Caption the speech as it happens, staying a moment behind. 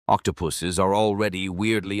Octopuses are already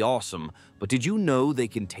weirdly awesome, but did you know they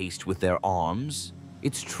can taste with their arms?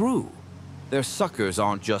 It's true. Their suckers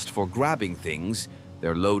aren't just for grabbing things,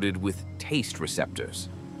 they're loaded with taste receptors.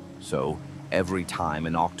 So, every time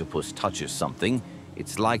an octopus touches something,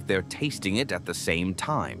 it's like they're tasting it at the same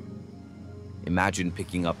time. Imagine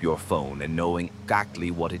picking up your phone and knowing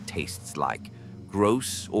exactly what it tastes like,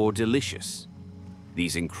 gross or delicious.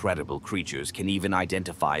 These incredible creatures can even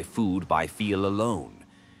identify food by feel alone.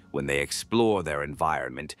 When they explore their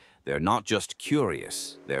environment, they're not just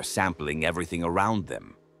curious, they're sampling everything around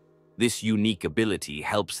them. This unique ability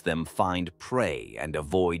helps them find prey and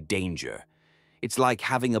avoid danger. It's like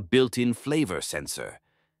having a built-in flavor sensor.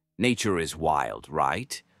 Nature is wild,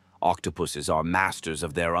 right? Octopuses are masters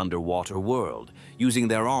of their underwater world, using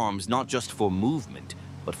their arms not just for movement,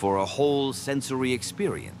 but for a whole sensory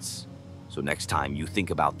experience. So next time you think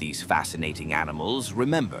about these fascinating animals,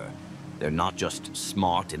 remember, they're not just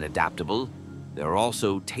smart and adaptable, they're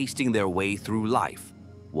also tasting their way through life,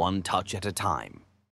 one touch at a time.